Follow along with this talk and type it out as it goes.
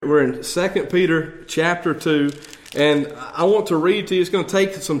We're in 2 Peter chapter 2. And I want to read to you. It's going to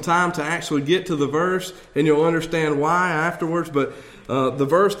take some time to actually get to the verse, and you'll understand why afterwards. But the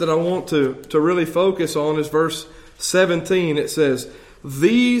verse that I want to really focus on is verse 17. It says,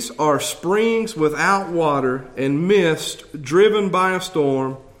 "These are springs without water and mist driven by a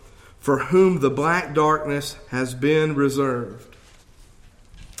storm, for whom the black darkness has been reserved."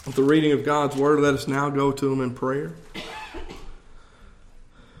 With the reading of God's Word, let us now go to Him in prayer.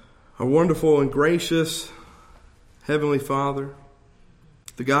 Our wonderful and gracious Heavenly Father,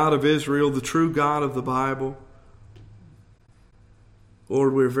 the God of Israel, the true God of the Bible,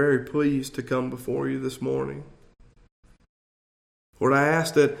 Lord, we're very pleased to come before you this morning. Lord, I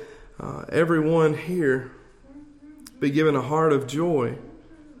ask that everyone here be given a heart of joy,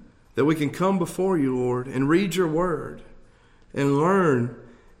 that we can come before you, Lord, and read your word and learn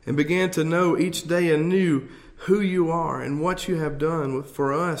and begin to know each day anew who you are and what you have done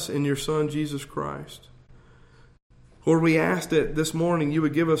for us in your Son, Jesus Christ. Lord, we ask that this morning you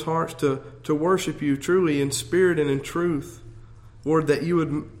would give us hearts to worship you truly in spirit and in truth. Lord, that you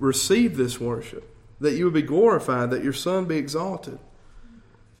would receive this worship, that you would be glorified, that your Son be exalted.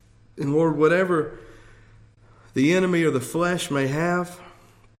 And Lord, whatever the enemy or the flesh may have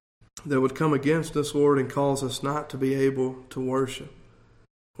that would come against us, Lord, and cause us not to be able to worship,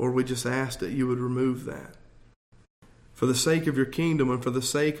 Lord, we just ask that you would remove that. For the sake of your kingdom and for the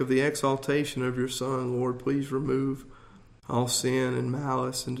sake of the exaltation of your Son, Lord, please remove all sin and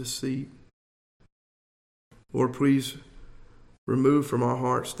malice and deceit. Lord, please remove from our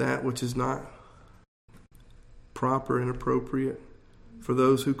hearts that which is not proper and appropriate for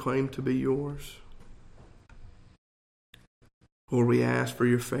those who claim to be yours. Lord, we ask for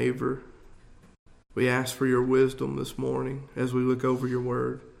your favor. We ask for your wisdom this morning as we look over your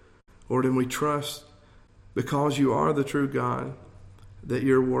word. Lord, and we trust, because you are the true God, that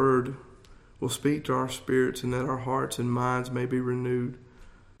your word will speak to our spirits and that our hearts and minds may be renewed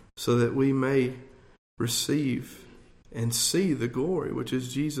so that we may receive and see the glory which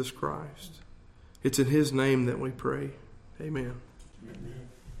is Jesus Christ. It's in his name that we pray. Amen. Amen.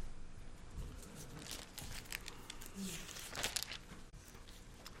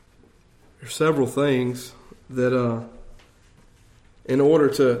 There are several things that in order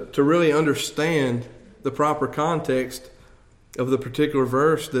to really understand the proper context of the particular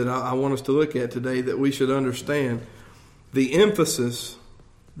verse that I want us to look at today, that we should understand. The emphasis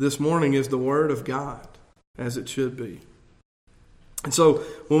this morning is the Word of God, as it should be. And so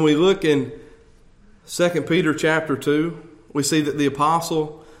when we look in 2 Peter chapter 2, we see that the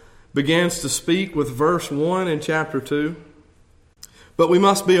apostle begins to speak with verse 1 in chapter 2. But we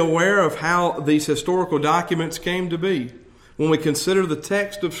must be aware of how these historical documents came to be when we consider the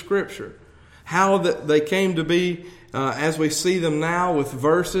text of Scripture. How that they came to be as we see them now with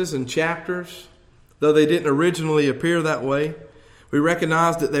verses and chapters, though they didn't originally appear that way. We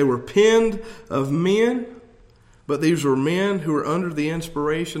recognize that they were penned of men, but these were men who were under the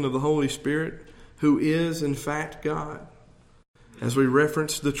inspiration of the Holy Spirit, who is in fact God. As we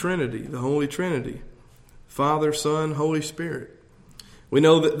reference the Trinity, the Holy Trinity, Father, Son, Holy Spirit. We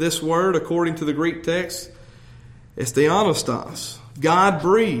know that this word, according to the Greek text, is theopneustos,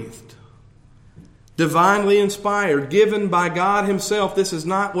 God-breathed, divinely inspired, given by God himself. This is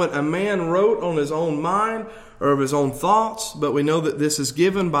not what a man wrote on his own mind or of his own thoughts, but we know that this is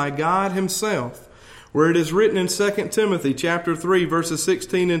given by God himself. Where it is written in 2 Timothy chapter 3, verses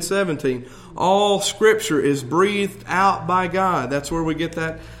 16 and 17, all Scripture is breathed out by God. That's where we get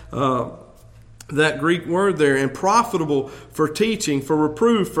that Greek word there. And profitable for teaching, for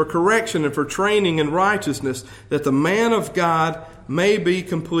reproof, for correction, and for training in righteousness, that the man of God may be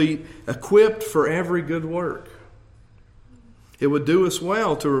complete, equipped for every good work. It would do us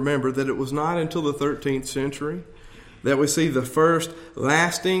well to remember that it was not until the 13th century that we see the first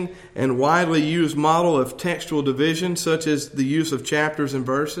lasting and widely used model of textual division, such as the use of chapters and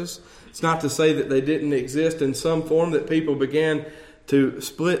verses. It's not to say that they didn't exist in some form, that people began to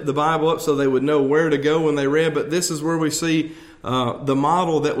split the Bible up so they would know where to go when they read, but this is where we see the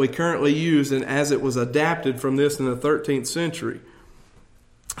model that we currently use, and as it was adapted from this in the 13th century.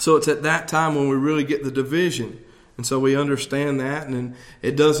 So it's at that time when we really get the division. And so we understand that, and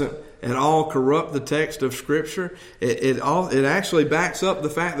it doesn't at all corrupt the text of Scripture. It actually backs up the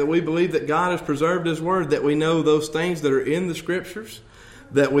fact that we believe that God has preserved His Word, that we know those things that are in the Scriptures,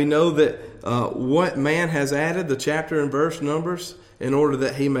 that we know that what man has added, the chapter and verse numbers, in order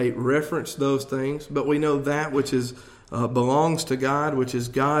that he may reference those things. But we know that which is belongs to God, which is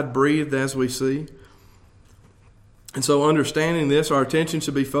God-breathed, as we see. And so understanding this, our attention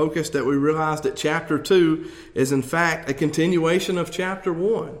should be focused that we realize that chapter 2 is in fact a continuation of chapter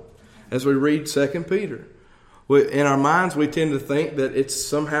 1 as we read 2 Peter. In our minds, we tend to think that it's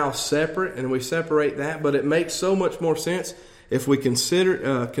somehow separate, and we separate that, but it makes so much more sense if we consider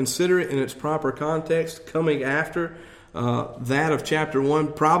it in its proper context, coming after that of chapter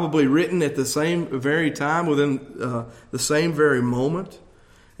 1, probably written at the same very time, within the same very moment.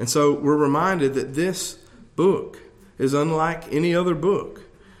 And so we're reminded that this book is unlike any other book.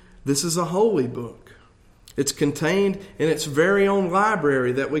 This is a holy book. It's contained in its very own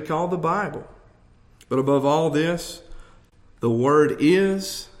library that we call the Bible. But above all this, the Word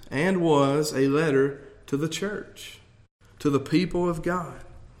is and was a letter to the church, to the people of God.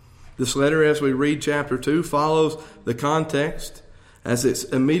 This letter, as we read chapter 2, follows the context as it's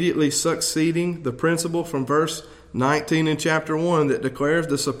immediately succeeding the principle from verse 19 in chapter 1 that declares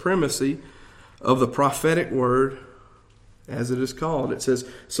the supremacy of the prophetic word, as it is called. It says,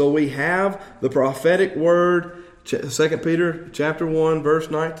 so we have the prophetic word, 2 Peter chapter 1,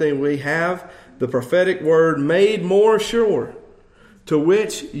 verse 19, we have the prophetic word made more sure, to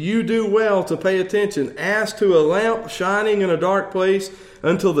which you do well to pay attention, as to a lamp shining in a dark place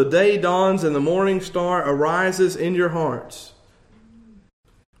until the day dawns and the morning star arises in your hearts.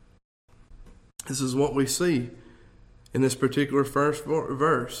 This is what we see in this particular first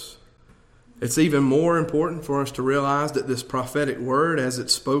verse. It's even more important for us to realize that this prophetic word, as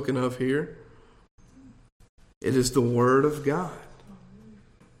it's spoken of here, it is the Word of God.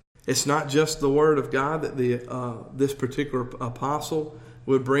 It's not just the Word of God that this particular apostle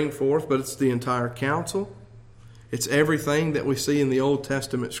would bring forth, but it's the entire counsel. It's everything that we see in the Old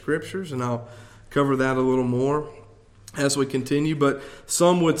Testament Scriptures, and I'll cover that a little more as we continue. But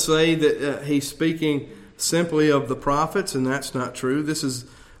some would say that he's speaking simply of the prophets, and that's not true. This is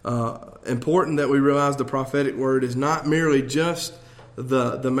important that we realize the prophetic word is not merely just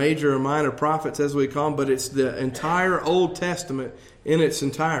the major or minor prophets, as we call them, but it's the entire Old Testament in its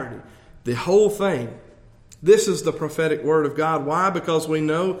entirety. The whole thing. This is the prophetic word of God. Why? Because we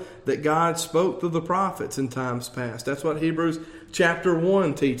know that God spoke to the prophets in times past. That's what Hebrews chapter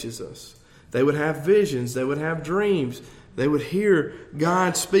 1 teaches us. They would have visions. They would have dreams. They would hear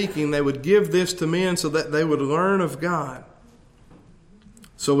God speaking. They would give this to men so that they would learn of God.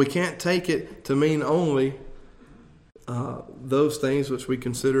 So we can't take it to mean only those things which we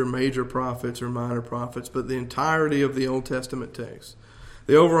consider major prophets or minor prophets, but the entirety of the Old Testament text.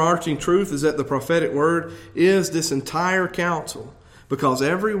 The overarching truth is that the prophetic word is this entire counsel, because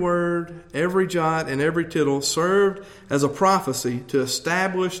every word, every jot, and every tittle served as a prophecy to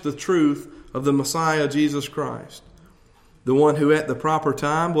establish the truth of the Messiah, Jesus Christ, the one who at the proper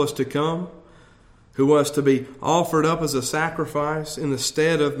time was to come, who was to be offered up as a sacrifice in the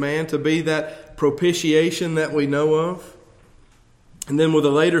stead of man, to be that propitiation that we know of. And then with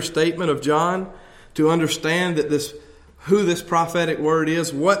a later statement of John, to understand that who this prophetic word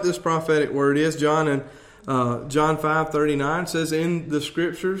is, what this prophetic word is. John 5:39 says, in the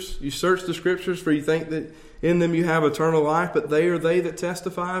Scriptures, you search the Scriptures, for you think that in them you have eternal life, but they are they that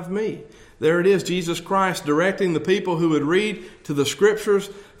testify of me. There it is, Jesus Christ directing the people who would read to the Scriptures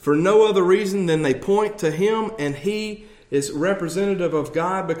for no other reason than they point to Him, and He is representative of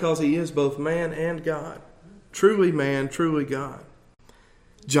God because He is both man and God. Truly man, truly God.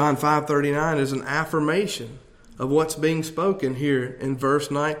 John 5:39 is an affirmation of what's being spoken here in verse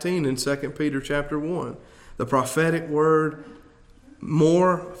 19 in 2 Peter chapter 1. The prophetic word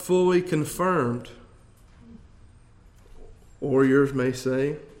more fully confirmed, or yours may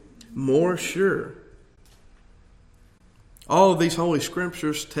say, more sure. All of these Holy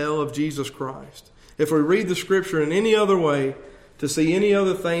Scriptures tell of Jesus Christ. If we read the Scripture in any other way, to see any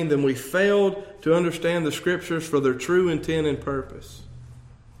other thing, then we failed to understand the Scriptures for their true intent and purpose.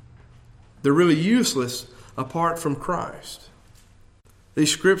 They're really useless apart from Christ.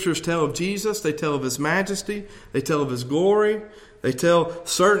 These Scriptures tell of Jesus, they tell of His majesty, they tell of His glory, they tell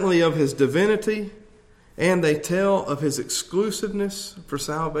certainly of His divinity, and they tell of His exclusiveness for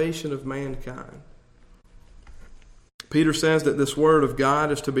salvation of mankind. Peter says that this Word of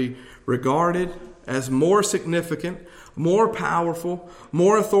God is to be regarded as more significant, more powerful,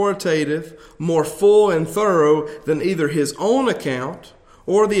 more authoritative, more full and thorough than either his own account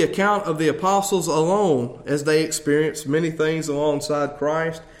or the account of the apostles alone, as they experienced many things alongside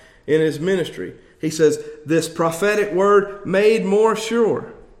Christ in His ministry. He says, this prophetic word made more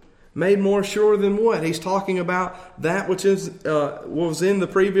sure. Made more sure than what? He's talking about that which was in the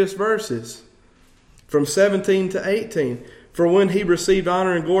previous verses. From 17 to 18. For when he received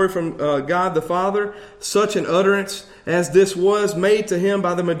honor and glory from God the Father, such an utterance as this was made to him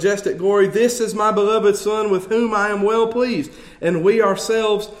by the majestic glory, "This is my beloved Son, with whom I am well pleased." And we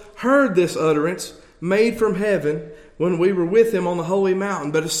ourselves heard this utterance made from heaven when we were with him on the holy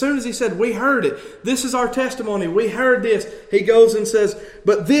mountain. But as soon as he said, "We heard it, this is our testimony, we heard this," he goes and says,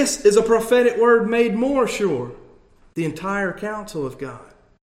 "But this is a prophetic word made more sure." The entire counsel of God.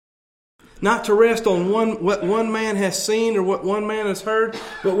 Not to rest on what one man has seen or what one man has heard,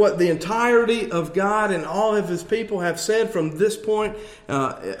 but what the entirety of God and all of his people have said from this point,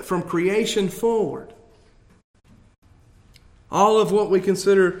 from creation forward. All of what we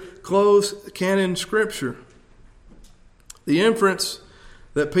consider closed canon Scripture. The inference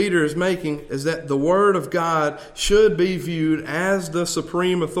that Peter is making is that the Word of God should be viewed as the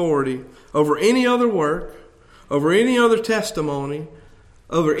supreme authority over any other work, over any other testimony,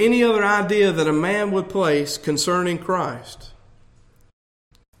 over any other idea that a man would place concerning Christ.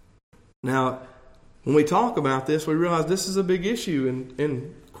 Now, when we talk about this, we realize this is a big issue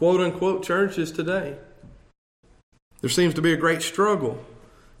in quote-unquote churches today. There seems to be a great struggle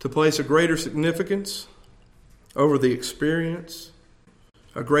to place a greater significance over the experience,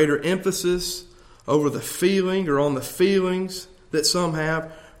 a greater emphasis over the feeling or on the feelings that some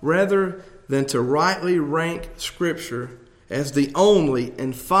have, rather than to rightly rank Scripture as the only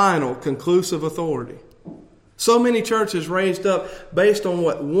and final conclusive authority. So many churches raised up based on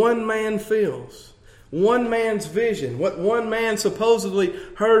what one man feels, one man's vision, what one man supposedly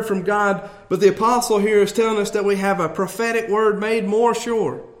heard from God. But the apostle here is telling us that we have a prophetic word made more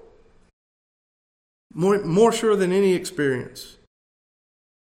sure. More sure than any experience.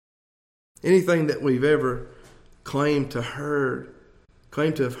 Anything that we've ever claimed to have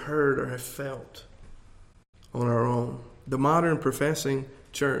heard or have felt on our own. The modern professing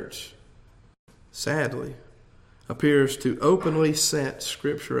church, sadly, appears to openly set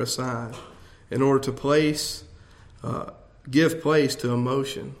Scripture aside in order to give place to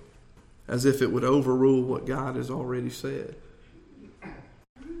emotion, as if it would overrule what God has already said.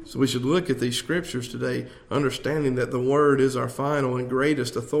 So we should look at these Scriptures today, understanding that the Word is our final and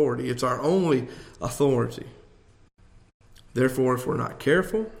greatest authority. It's our only authority. Therefore, if we're not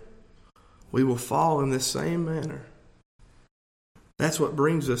careful, we will fall in this same manner. That's what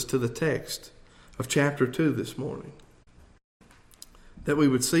brings us to the text of chapter 2 this morning. That we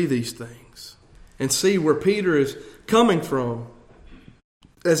would see these things and see where Peter is coming from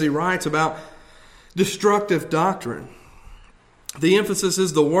as he writes about destructive doctrine. The emphasis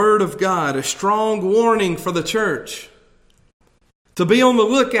is the Word of God, a strong warning for the church to be on the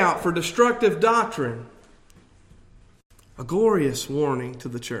lookout for destructive doctrine. A glorious warning to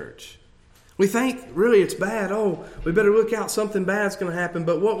the church. We think, really, it's bad. Oh, we better look out. Something bad's going to happen.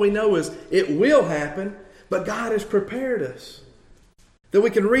 But what we know is it will happen. But God has prepared us. That we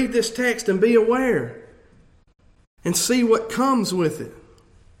can read this text and be aware. And see what comes with it.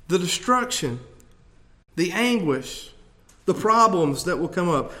 The destruction. The anguish. The problems that will come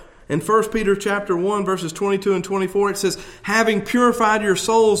up. In 1 Peter chapter 1, verses 22 and 24, it says, "Having purified your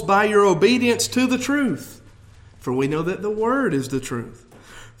souls by your obedience to the truth. For we know that the Word is the truth.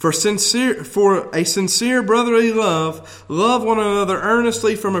 For a sincere brotherly love, love one another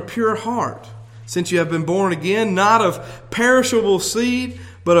earnestly from a pure heart, since you have been born again, not of perishable seed,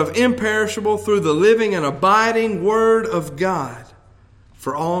 but of imperishable, through the living and abiding Word of God.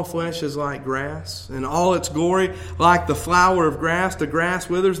 For all flesh is like grass, and all its glory like the flower of grass. The grass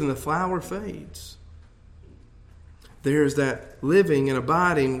withers and the flower fades." There is that living and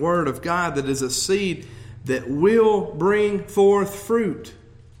abiding Word of God that is a seed that will bring forth fruit.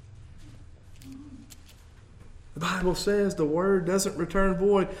 The Bible says the Word doesn't return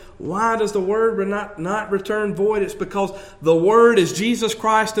void. Why does the Word not return void? It's because the Word is Jesus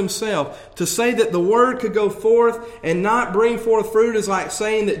Christ Himself. To say that the Word could go forth and not bring forth fruit is like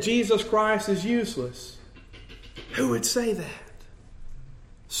saying that Jesus Christ is useless. Who would say that?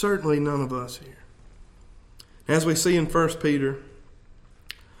 Certainly none of us here. As we see in 1 Peter,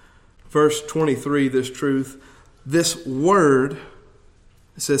 verse 23, this truth, this Word,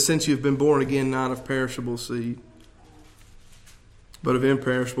 it says, "Since you've been born again, not of perishable seed, but of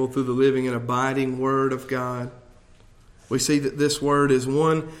imperishable, through the living and abiding Word of God." We see that this Word is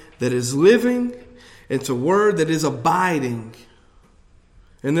one that is living. It's a Word that is abiding.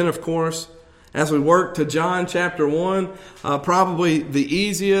 And then, of course, as we work to John chapter 1, probably the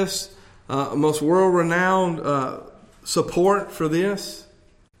easiest, most world-renowned support for this,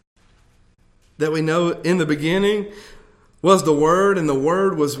 that we know in the beginning was the Word, and the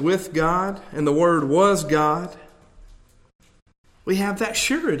Word was with God, and the Word was God. We have that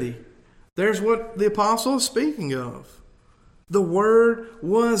surety. There's what the apostle is speaking of. The Word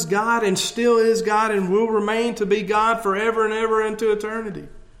was God and still is God and will remain to be God forever and ever into eternity.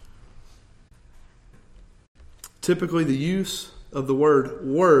 Typically, the use of the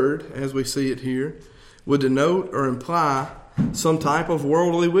word, as we see it here, would denote or imply some type of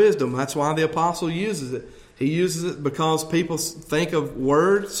worldly wisdom. That's why the apostle uses it. He uses it because people think of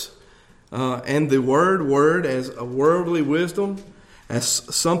words and the word as a worldly wisdom, as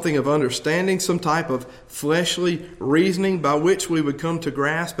something of understanding, some type of fleshly reasoning by which we would come to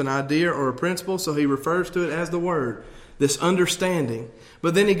grasp an idea or a principle. So he refers to it as the Word, this understanding.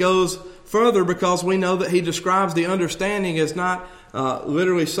 But then he goes further because we know that he describes the understanding as not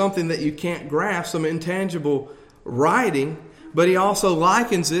literally something that you can't grasp, some intangible writing, but he also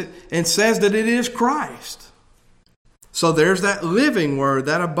likens it and says that it is Christ. So there's that living Word,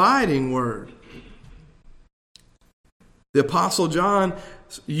 that abiding Word. The Apostle John's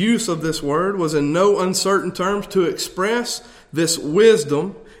use of this word was in no uncertain terms to express this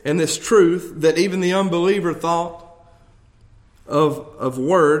wisdom and this truth that even the unbeliever thought of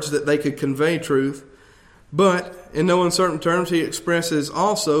words that they could convey truth. But in no uncertain terms, he expresses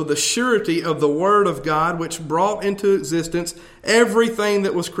also the surety of the Word of God, which brought into existence everything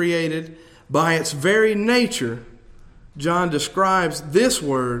that was created by its very nature. John describes this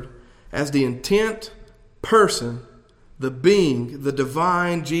Word as the intent, person, the being, the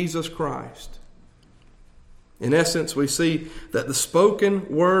divine Jesus Christ. In essence, we see that the spoken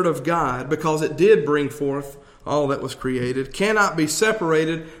Word of God, because it did bring forth all that was created, cannot be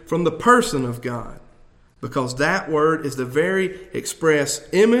separated from the person of God, because that Word is the very express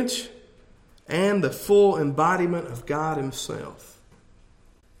image and the full embodiment of God Himself.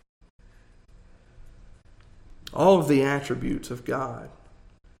 All of the attributes of God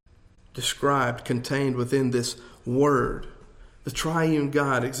described, contained within this Word, the triune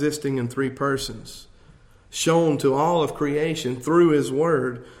God existing in three persons, shown to all of creation through His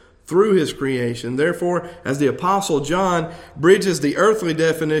Word, through His creation. Therefore, as the Apostle John bridges the earthly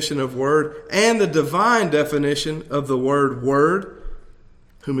definition of Word and the divine definition of the word Word,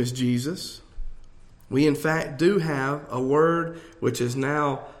 whom is Jesus, we in fact do have a Word which is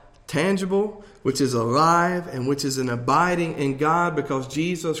now tangible, which is alive, and which is an abiding in God, because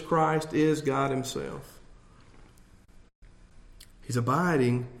Jesus Christ is God Himself. He's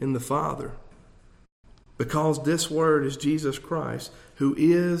abiding in the Father because this Word is Jesus Christ, who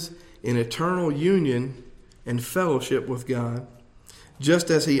is in eternal union and fellowship with God, just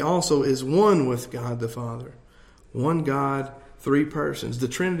as He also is one with God the Father. One God, three persons. The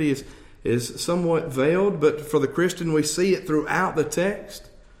Trinity is somewhat veiled, but for the Christian we see it throughout the text.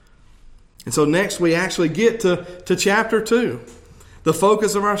 And so next we actually get to chapter 2, the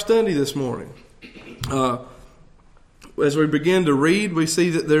focus of our study this morning. As we begin to read, we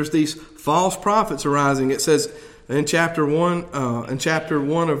see that there's these false prophets arising. It says in chapter 2,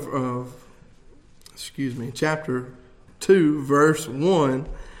 verse 1,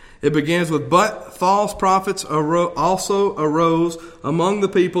 it begins with, "But false prophets also arose among the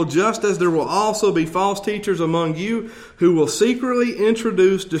people, just as there will also be false teachers among you, who will secretly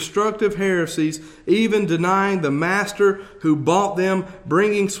introduce destructive heresies, even denying the master who bought them,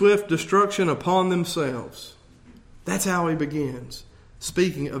 bringing swift destruction upon themselves." That's how he begins,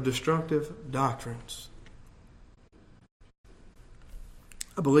 speaking of destructive doctrines.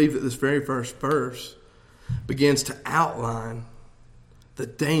 I believe that this very first verse begins to outline the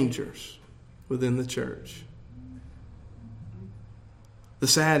dangers within the church. The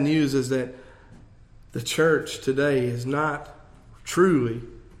sad news is that the church today is not truly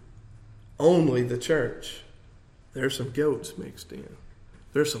only the church. There's some goats mixed in.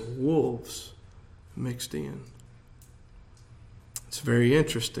 There's some wolves mixed in. It's very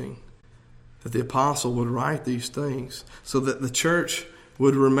interesting that the apostle would write these things so that the church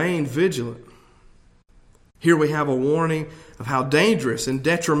would remain vigilant. Here we have a warning of how dangerous and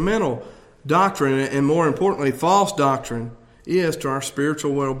detrimental doctrine, and more importantly, false doctrine, is to our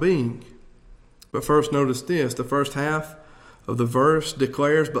spiritual well-being. But first, notice this. The first half of the verse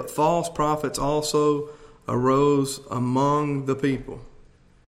declares, "But false prophets also arose among the people."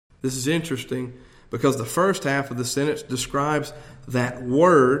 This is interesting because the first half of the sentence describes that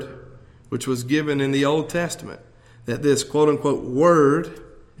word which was given in the Old Testament. That this quote-unquote word,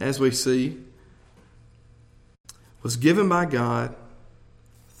 as we see, was given by God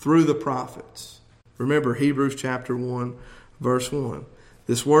through the prophets. Remember Hebrews chapter 1, verse 1.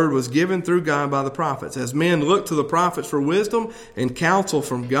 This word was given through God by the prophets. As men looked to the prophets for wisdom and counsel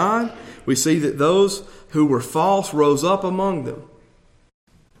from God, we see that those who were false rose up among them.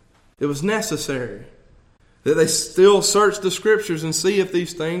 It was necessary that they still search the Scriptures and see if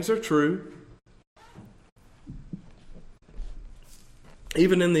these things are true.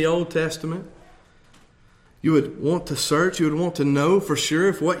 even in the Old Testament, you would want to search, you would want to know for sure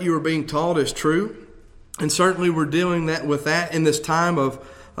if what you were being taught is true. And certainly we're dealing with that in this time of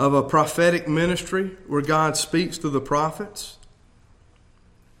a prophetic ministry where God speaks through the prophets.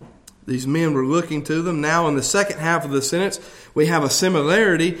 These men were looking to them. Now in the second half of the sentence, we have a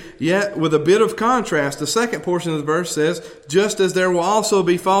similarity, yet with a bit of contrast. The second portion of the verse says, just as there will also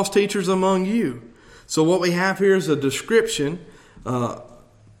be false teachers among you. So what we have here is a description,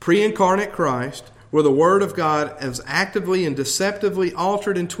 pre-incarnate Christ, where the Word of God is actively and deceptively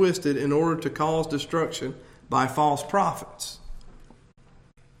altered and twisted in order to cause destruction by false prophets.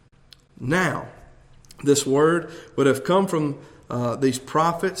 Now, this Word would have come from these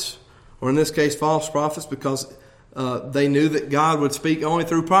prophets, or in this case, false prophets, because they knew that God would speak only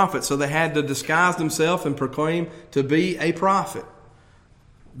through prophets. So they had to disguise themselves and proclaim to be a prophet,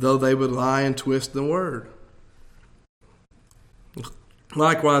 though they would lie and twist the Word.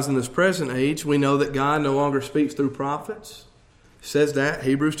 Likewise, in this present age, we know that God no longer speaks through prophets. It says that,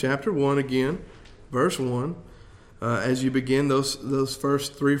 Hebrews chapter 1 again, verse 1, as you begin those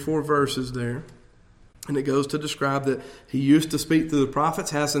first 3 or 4 verses there. And it goes to describe that He used to speak through the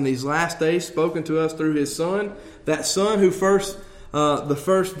prophets, has in these last days spoken to us through His Son. That Son who the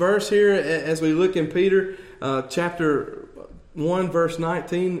first verse here, as we look in Peter chapter 1, verse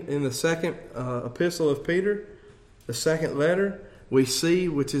 19, in the second epistle of Peter, the second letter, we see,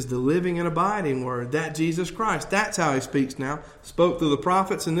 which is the living and abiding Word, that Jesus Christ. That's how He speaks now. Spoke through the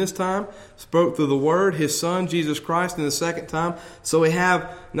prophets in this time, spoke through the Word, His Son, Jesus Christ, in the second time. So we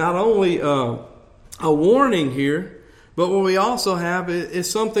have not only a warning here, but what we also have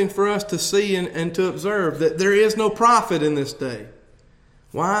is something for us to see and to observe, that there is no prophet in this day.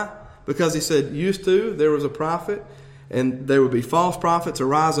 Why? Because He said, used to, there was a prophet, and there would be false prophets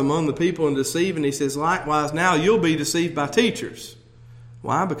arise among the people and deceive. And He says, likewise, now you'll be deceived by teachers.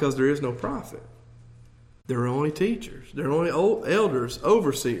 Why? Because there is no prophet. There are only teachers. There are only elders,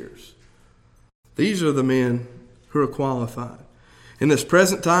 overseers. These are the men who are qualified. In this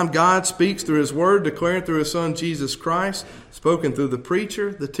present time, God speaks through His Word, declared through His Son, Jesus Christ, spoken through the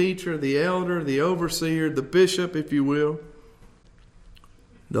preacher, the teacher, the elder, the overseer, the bishop, if you will.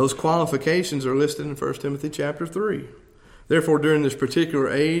 Those qualifications are listed in 1 Timothy chapter 3. Therefore, during this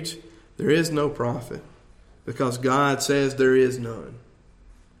particular age, there is no prophet, because God says there is none.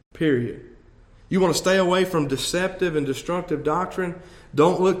 Period. You want to stay away from deceptive and destructive doctrine?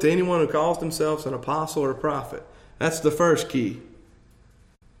 Don't look to anyone who calls themselves an apostle or a prophet. That's the first key.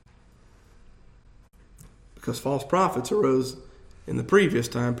 Because false prophets arose in the previous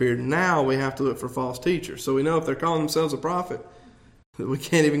time period. Now we have to look for false teachers. So we know if they're calling themselves a prophet, we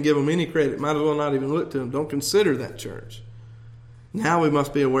can't even give them any credit. Might as well not even look to them. Don't consider that church. Now we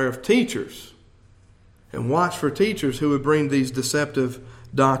must be aware of teachers and watch for teachers who would bring these deceptive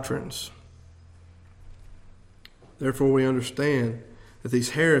doctrines. Therefore, we understand that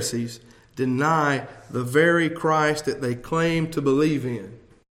these heresies deny the very Christ that they claim to believe in.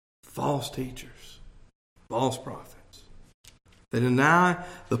 False teachers, false prophets. They deny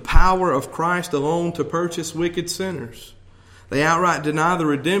the power of Christ alone to purchase wicked sinners. They outright deny the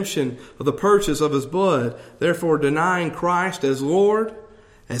redemption of the purchase of His blood, therefore denying Christ as Lord,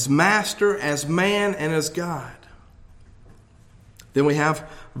 as Master, as man, and as God. Then we have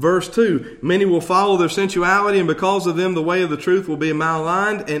verse 2. Many will follow their sensuality, and because of them the way of the truth will be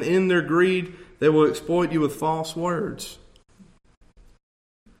malaligned, and in their greed they will exploit you with false words.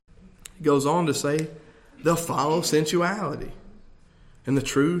 He goes on to say they'll follow sensuality, and the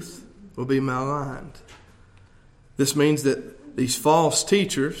truth will be maligned. This means that these false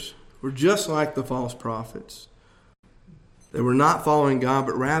teachers were just like the false prophets. They were not following God,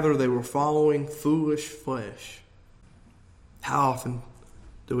 but rather they were following foolish flesh. How often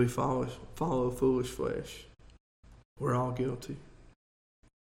do we follow foolish flesh? We're all guilty.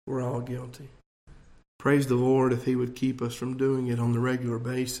 We're all guilty. Praise the Lord if He would keep us from doing it on the regular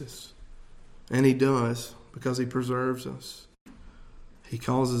basis. And He does, because He preserves us. He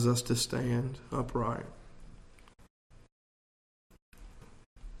causes us to stand upright.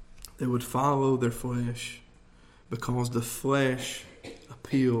 They would follow their flesh because the flesh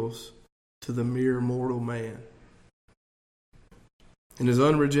appeals to the mere mortal man. In his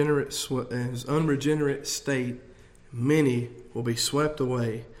unregenerate state, many will be swept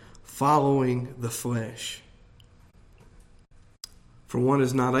away following the flesh. For one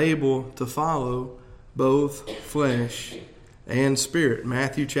is not able to follow both flesh and spirit.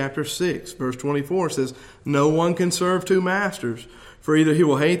 Matthew chapter 6, verse 24 says, no one can serve two masters, for either he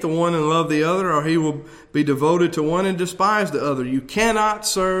will hate the one and love the other, or he will be devoted to one and despise the other. You cannot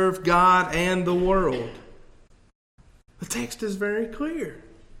serve God and the world. text is very clear.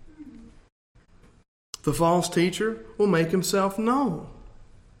 The false teacher will make himself known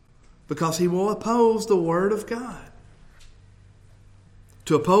because he will oppose the Word of God.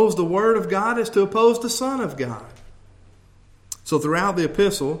 To oppose the Word of God is to oppose the Son of God. So throughout the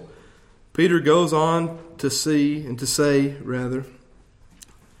epistle, Peter goes on to say,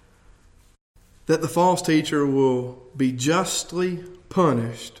 that the false teacher will be justly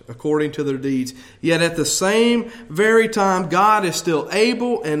punished according to their deeds. Yet at the same very time, God is still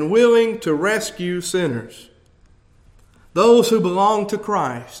able and willing to rescue sinners. Those who belong to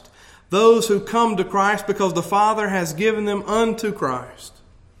Christ. Those who come to Christ because the Father has given them unto Christ.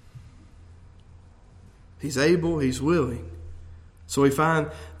 He's able, He's willing. So we find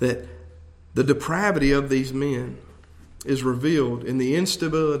that the depravity of these men is revealed in the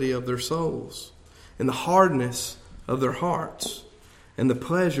instability of their souls, in the hardness of their hearts, and the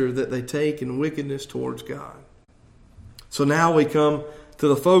pleasure that they take in wickedness towards God. So now we come to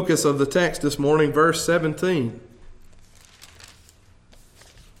the focus of the text this morning, verse 17.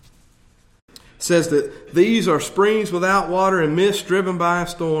 It says that these are springs without water and mist driven by a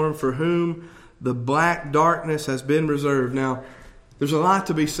storm, for whom the black darkness has been reserved. Now, there's a lot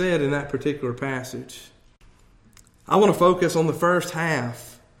to be said in that particular passage. I want to focus on the first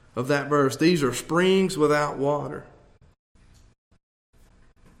half of that verse. These are springs without water.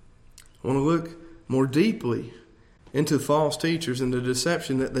 I want to look more deeply into false teachers and the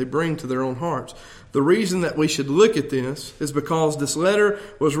deception that they bring to their own hearts. The reason that we should look at this is because this letter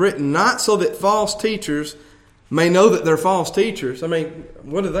was written not so that false teachers may know that they're false teachers. I mean,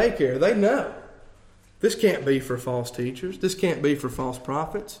 what do they care? They know. This can't be for false teachers. This can't be for false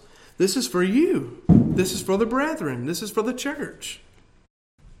prophets. This is for you. This is for the brethren. This is for the church.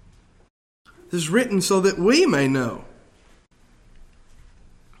 This is written so that we may know.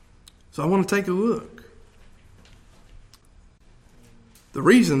 So I want to take a look. The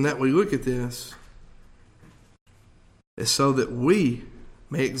reason that we look at this is so that we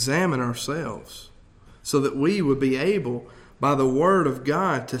may examine ourselves, so that we would be able, by the Word of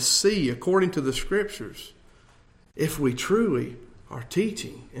God, to see, according to the Scriptures, if we truly are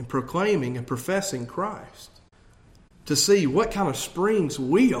teaching and proclaiming and professing Christ, to see what kind of springs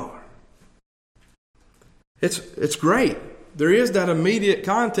we are. It's great. There is that immediate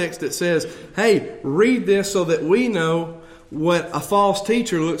context that says, hey, read this so that we know what a false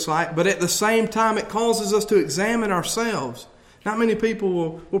teacher looks like, but at the same time it causes us to examine ourselves. Not many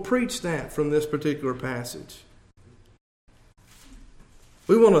people will preach that from this particular passage.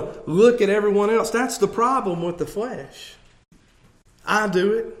 We want to look at everyone else. That's the problem with the flesh. I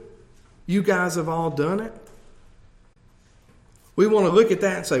do it. You guys have all done it. We want to look at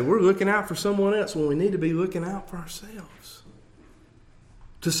that and say, we're looking out for someone else when we need to be looking out for ourselves.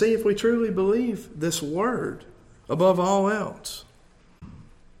 To see if we truly believe this word above all else.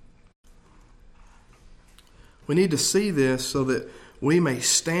 We need to see this so that we may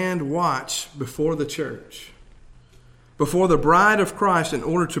stand watch before the church, before the bride of Christ, in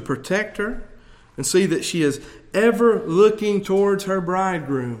order to protect her and see that she is ever looking towards her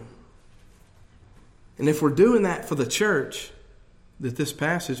bridegroom. And if we're doing that for the church, that this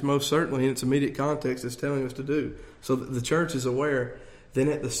passage most certainly in its immediate context is telling us to do, so that the church is aware, then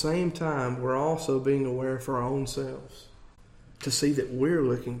at the same time we're also being aware for our own selves, to see that we're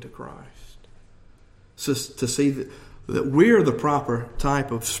looking to Christ, so to see that we're the proper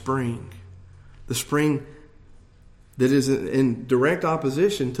type of spring, the spring that is in direct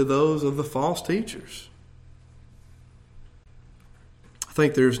opposition to those of the false teachers. I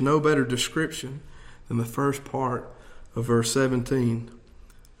think there's no better description than the first part of verse 17.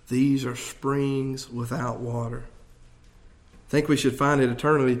 These are springs without water. I think we should find it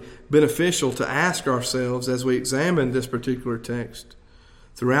eternally beneficial to ask ourselves as we examine this particular text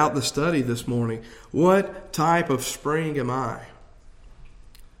throughout the study this morning, what type of spring am I?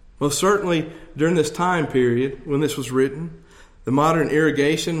 Well, certainly during this time period when this was written, the modern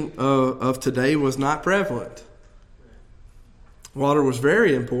irrigation of today was not prevalent. Water was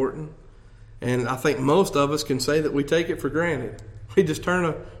very important, and I think most of us can say that we take it for granted. We just turn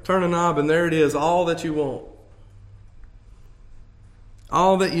a knob and there it is, all that you want.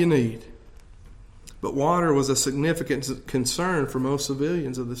 All that you need. But water was a significant concern for most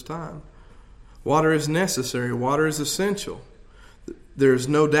civilians of this time. Water is necessary. Water is essential. There is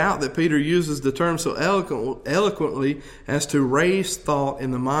no doubt that Peter uses the term so eloquently as to raise thought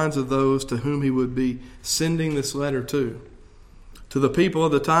in the minds of those to whom he would be sending this letter to. To the people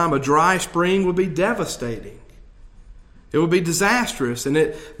of the time, a dry spring would be devastating. It would be disastrous, and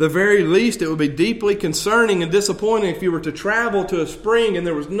at the very least, it would be deeply concerning and disappointing if you were to travel to a spring and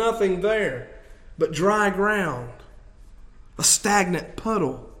there was nothing there but dry ground. a stagnant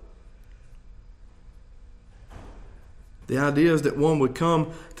puddle. The idea is that one would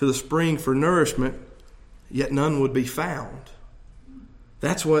come to the spring for nourishment, yet none would be found.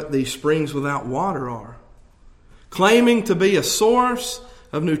 That's what these springs without water are. Claiming to be a source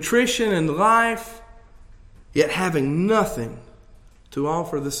of nutrition and life, yet having nothing to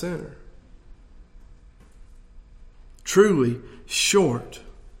offer the sinner. Truly short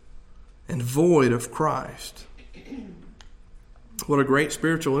and void of Christ. What a great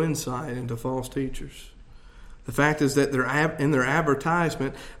spiritual insight into false teachers. The fact is that in their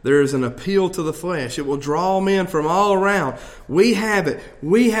advertisement, there is an appeal to the flesh. It will draw men from all around. We have it.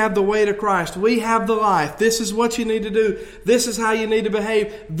 We have the way to Christ. We have the life. This is what you need to do. This is how you need to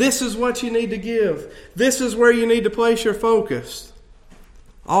behave. This is what you need to give. This is where you need to place your focus.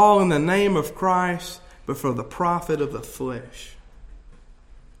 All in the name of Christ, but for the profit of the flesh.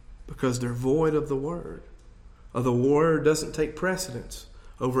 Because they're void of the Word. Or the Word doesn't take precedence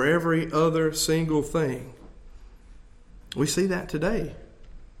over every other single thing. We see that today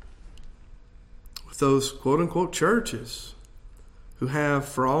with those quote-unquote churches who have,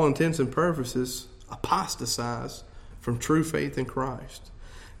 for all intents and purposes, apostatized from true faith in Christ.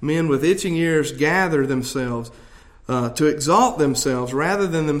 Men with itching ears gather themselves to exalt themselves rather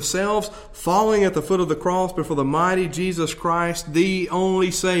than themselves falling at the foot of the cross before the mighty Jesus Christ, the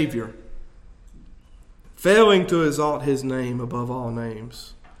only Savior, failing to exalt His name above all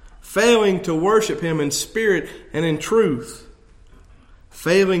names. Failing to worship Him in spirit and in truth.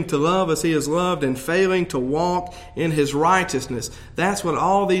 Failing to love as He is loved and failing to walk in His righteousness. That's what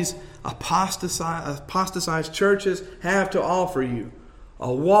all these apostatized churches have to offer you.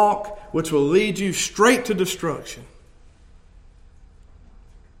 A walk which will lead you straight to destruction.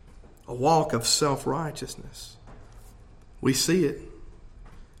 A walk of self-righteousness. We see it.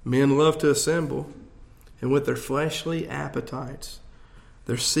 Men love to assemble, and with their fleshly appetites,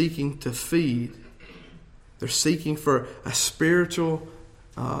 they're seeking to feed. They're seeking for a spiritual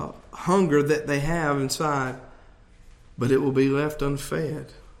hunger that they have inside, but it will be left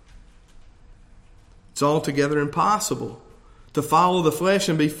unfed. It's altogether impossible to follow the flesh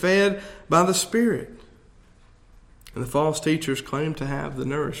and be fed by the Spirit. And the false teachers claim to have the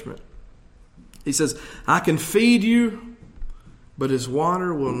nourishment. He says, I can feed you, but His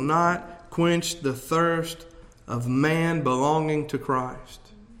water will not quench the thirst of man belonging to Christ.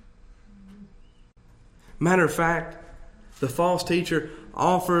 Matter of fact, the false teacher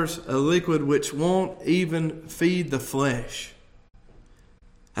offers a liquid which won't even feed the flesh.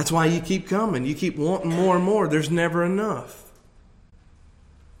 That's why you keep coming. You keep wanting more and more. There's never enough.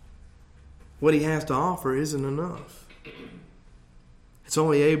 What he has to offer isn't enough. It's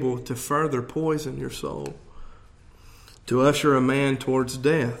only able to further poison your soul, to usher a man towards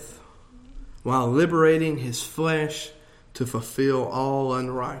death, while liberating his flesh to fulfill all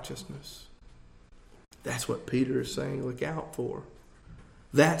unrighteousness. That's what Peter is saying, look out for.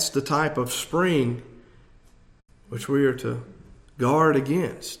 That's the type of spring which we are to guard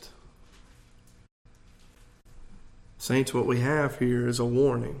against. Saints, what we have here is a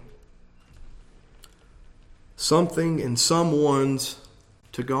warning. Something and someone's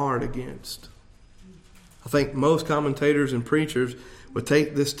to guard against. I think most commentators and preachers would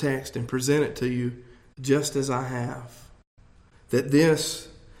take this text and present it to you just as I have. That this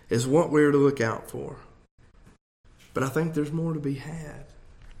is what we're to look out for. But I think there's more to be had.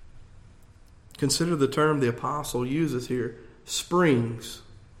 Consider the term the apostle uses here, springs.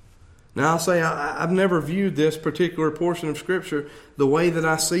 Now I'll say I've never viewed this particular portion of Scripture the way that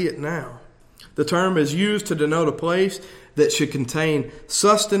I see it now. The term is used to denote a place that should contain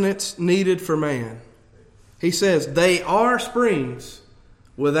sustenance needed for man. He says, they are springs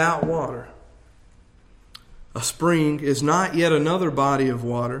without water. A spring is not yet another body of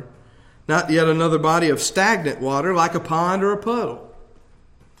water, not yet another body of stagnant water like a pond or a puddle.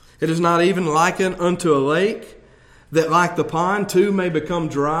 It is not even likened unto a lake, that like the pond too may become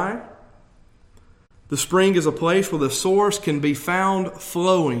dry. The spring is a place where the source can be found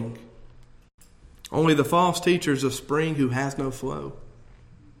flowing. Only the false teacher is a spring who has no flow.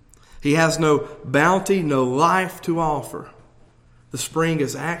 He has no bounty, no life to offer. The spring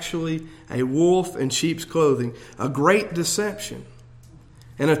is actually a wolf in sheep's clothing, a great deception,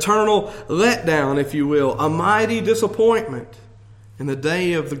 an eternal letdown, if you will, a mighty disappointment in the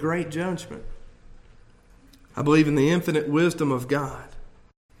day of the great judgment. I believe in the infinite wisdom of God.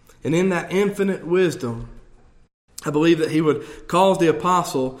 And in that infinite wisdom, I believe that He would cause the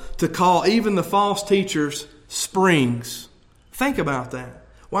apostle to call even the false teachers springs. Think about that.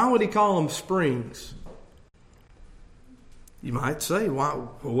 Why would He call them springs? You might say, why?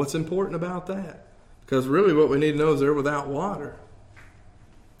 Well, what's important about that? Because really what we need to know is they're without water.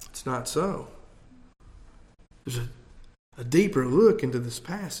 It's not so. There's a deeper look into this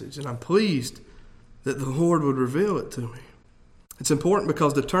passage, and I'm pleased that the Lord would reveal it to me. It's important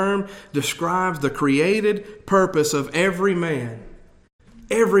because the term describes the created purpose of every man.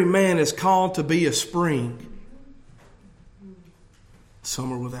 Every man is called to be a spring.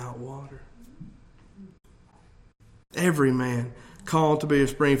 Some are without water. Every man called to be a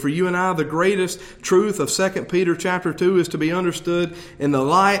spring. For you and I, the greatest truth of 2 Peter chapter 2 is to be understood in the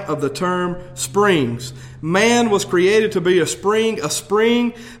light of the term springs. Man was created to be a spring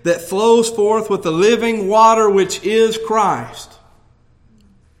that flows forth with the living water which is Christ.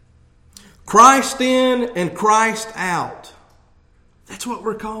 Christ in and Christ out. That's what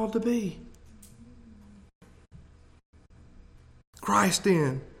we're called to be. Christ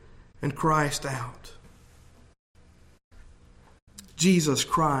in and Christ out. Jesus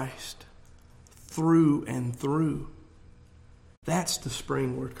Christ through and through. That's the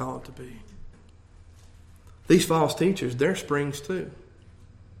spring we're called to be. These false teachers, they're springs too.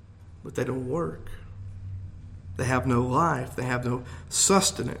 But they don't work. They have no life. They have no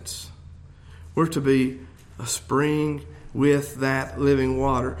sustenance. We're to be a spring with that living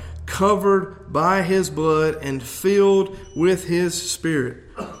water, covered by His blood and filled with His Spirit.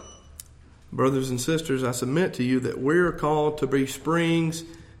 Brothers and sisters, I submit to you that we're called to be springs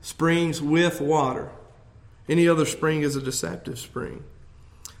with water. Any other spring is a deceptive spring.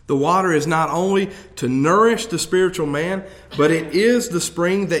 The water is not only to nourish the spiritual man, but it is the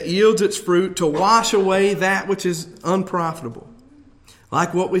spring that yields its fruit to wash away that which is unprofitable.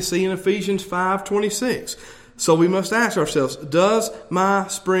 Like what we see in Ephesians 5:26. So we must ask ourselves, does my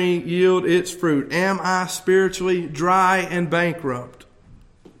spring yield its fruit? Am I spiritually dry and bankrupt?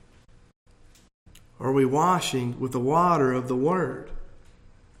 Are we washing with the water of the Word?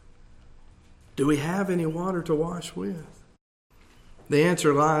 Do we have any water to wash with? The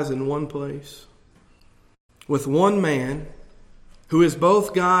answer lies in one place. With one man who is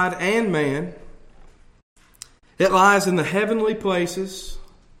both God and man. It lies in the heavenly places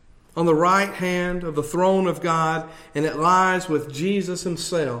on the right hand of the throne of God, and it lies with Jesus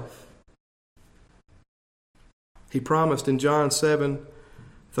Himself. He promised in John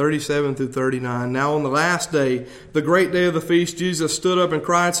 7:37 through 39, Now on the last day, the great day of the feast, Jesus stood up and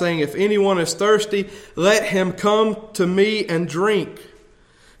cried, saying, If anyone is thirsty, let him come to me and drink.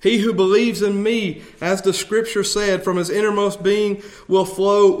 He who believes in me, as the Scripture said, from his innermost being will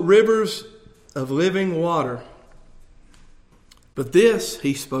flow rivers of living water. But this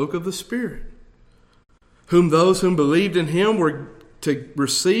He spoke of the Spirit, whom those whom believed in Him were to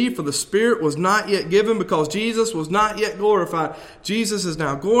receive, for the Spirit was not yet given because Jesus was not yet glorified. Jesus is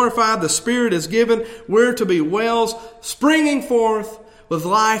now glorified. The Spirit is given. We're to be wells springing forth with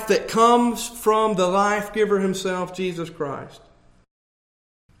life that comes from the life giver Himself, Jesus Christ.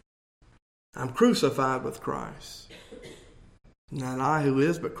 I'm crucified with Christ. Not I who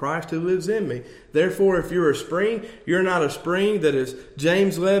lives, but Christ who lives in me. Therefore, if you're a spring, you're not a spring that is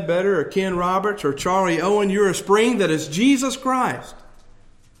James Ledbetter or Ken Roberts or Charlie Owen. You're a spring that is Jesus Christ.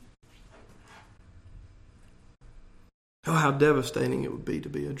 Oh, how devastating it would be to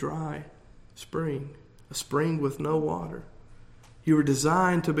be a dry spring, a spring with no water. You were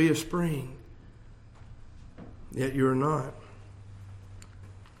designed to be a spring, yet you're not.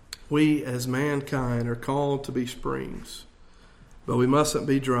 We as mankind are called to be springs. But we mustn't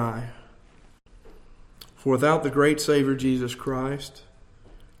be dry. For without the great Savior Jesus Christ,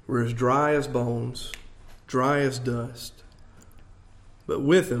 we're as dry as bones, dry as dust. But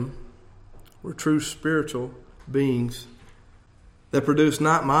with Him, we're true spiritual beings that produce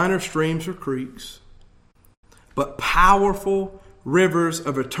not minor streams or creeks, but powerful rivers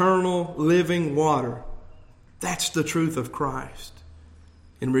of eternal living water. That's the truth of Christ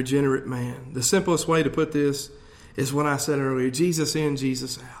in regenerate man. The simplest way to put this is what I said earlier, Jesus in,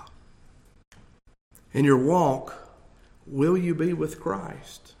 Jesus out. In your walk, will you be with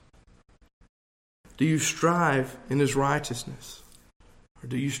Christ? Do you strive in His righteousness? Or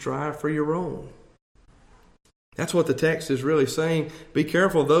do you strive for your own? That's what the text is really saying. Be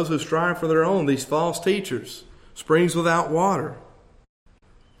careful of those who strive for their own, these false teachers, springs without water.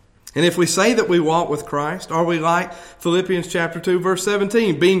 And if we say that we walk with Christ, are we like Philippians chapter 2, verse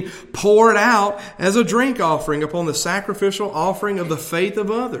 17, being poured out as a drink offering upon the sacrificial offering of the faith of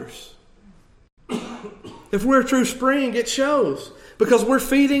others? If we're a true spring, it shows, because we're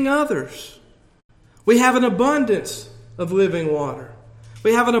feeding others. We have an abundance of living water.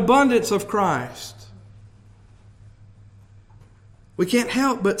 We have an abundance of Christ. We can't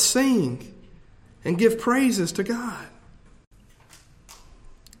help but sing and give praises to God.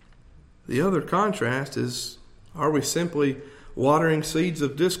 The other contrast is, are we simply watering seeds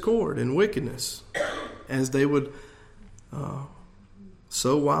of discord and wickedness as they would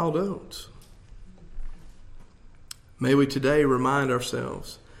sow wild oats? May we today remind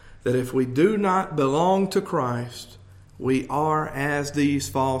ourselves that if we do not belong to Christ, we are as these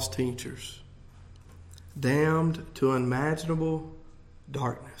false teachers, damned to unimaginable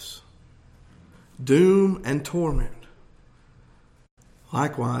darkness, doom and torment.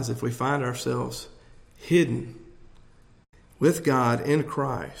 Likewise, if we find ourselves hidden with God in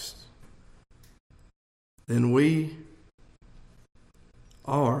Christ, then we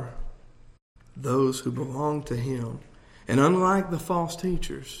are those who belong to Him. And unlike the false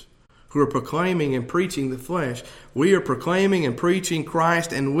teachers who are proclaiming and preaching the flesh, we are proclaiming and preaching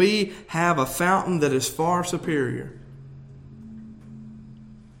Christ, and we have a fountain that is far superior.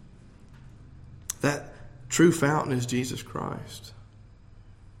 That true fountain is Jesus Christ.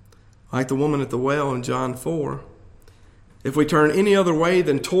 Like the woman at the well in John 4, if we turn any other way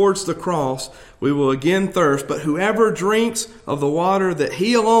than towards the cross, we will again thirst. But whoever drinks of the water that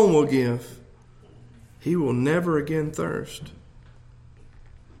He alone will give, he will never again thirst.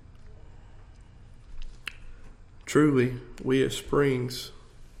 Truly, we as springs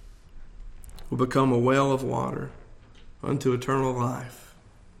will become a well of water unto eternal life.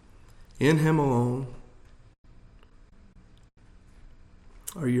 In Him alone.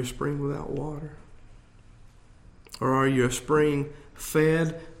 Are you a spring without water? Or are you a spring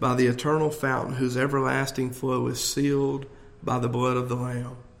fed by the eternal fountain whose everlasting flow is sealed by the blood of the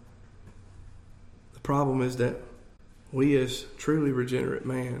Lamb? The problem is that we as truly regenerate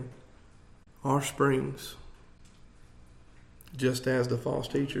man are springs, just as the false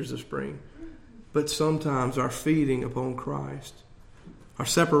teachers are spring. But sometimes our feeding upon Christ, our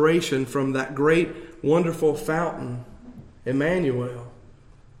separation from that great, wonderful fountain, Emmanuel,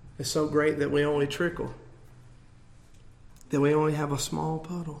 is so great that we only trickle, that we only have a small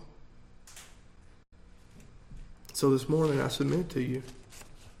puddle. So this morning I submit to you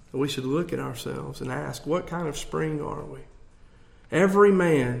that we should look at ourselves and ask, what kind of spring are we? Every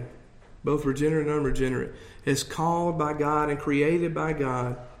man, both regenerate and unregenerate, is called by God and created by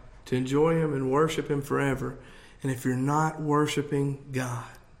God to enjoy Him and worship Him forever. And if you're not worshiping God,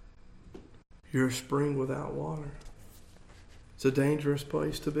 you're a spring without water. It's a dangerous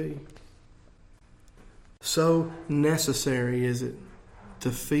place to be. So necessary is it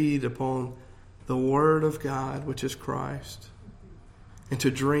to feed upon the Word of God, which is Christ, and to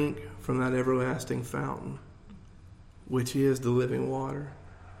drink from that everlasting fountain, which is the living water,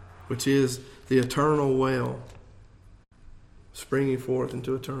 which is the eternal well, springing forth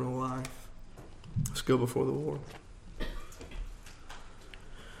into eternal life. Let's go before the Lord.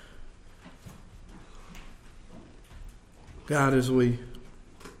 God, as we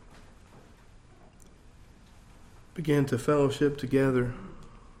begin to fellowship together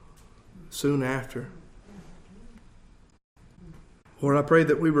soon after, Lord, I pray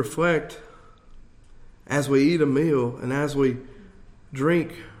that we reflect as we eat a meal and as we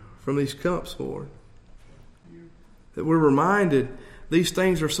drink from these cups, Lord, that we're reminded these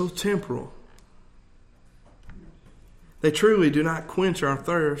things are so temporal. They truly do not quench our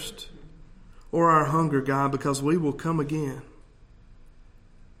thirst or our hunger, God, because we will come again.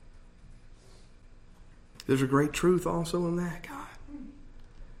 There's a great truth also in that, God.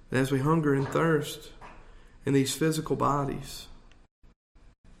 That as we hunger and thirst in these physical bodies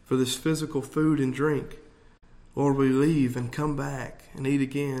for this physical food and drink, Lord, we leave and come back and eat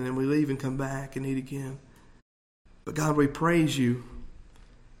again, and we leave and come back and eat again. But God, we praise You,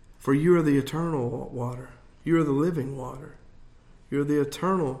 for You are the eternal water. You are the living water. You are the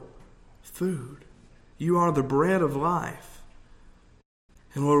eternal food. You are the bread of life.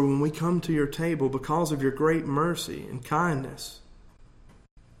 And Lord, when we come to Your table, because of Your great mercy and kindness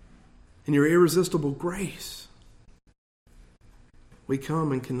and Your irresistible grace, we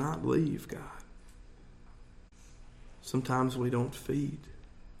come and cannot leave, God. Sometimes we don't feed.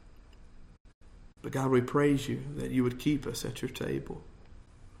 But God, we praise You that You would keep us at Your table.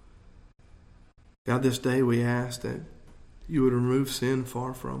 God, this day we ask that You would remove sin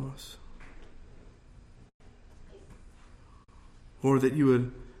far from us. Lord, that You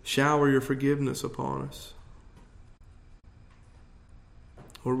would shower Your forgiveness upon us.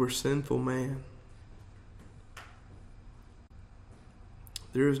 Lord, we're sinful man.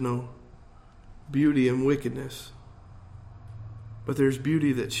 There is no beauty in wickedness, but there's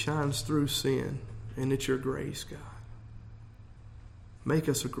beauty that shines through sin, and it's Your grace, God. Make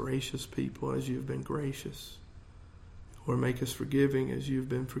us a gracious people as You've been gracious, or make us forgiving as You've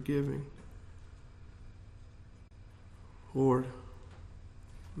been forgiving. Lord,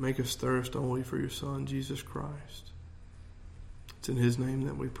 Make us thirst only for your Son, Jesus Christ. It's in His name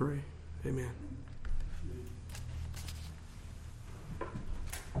that we pray. Amen.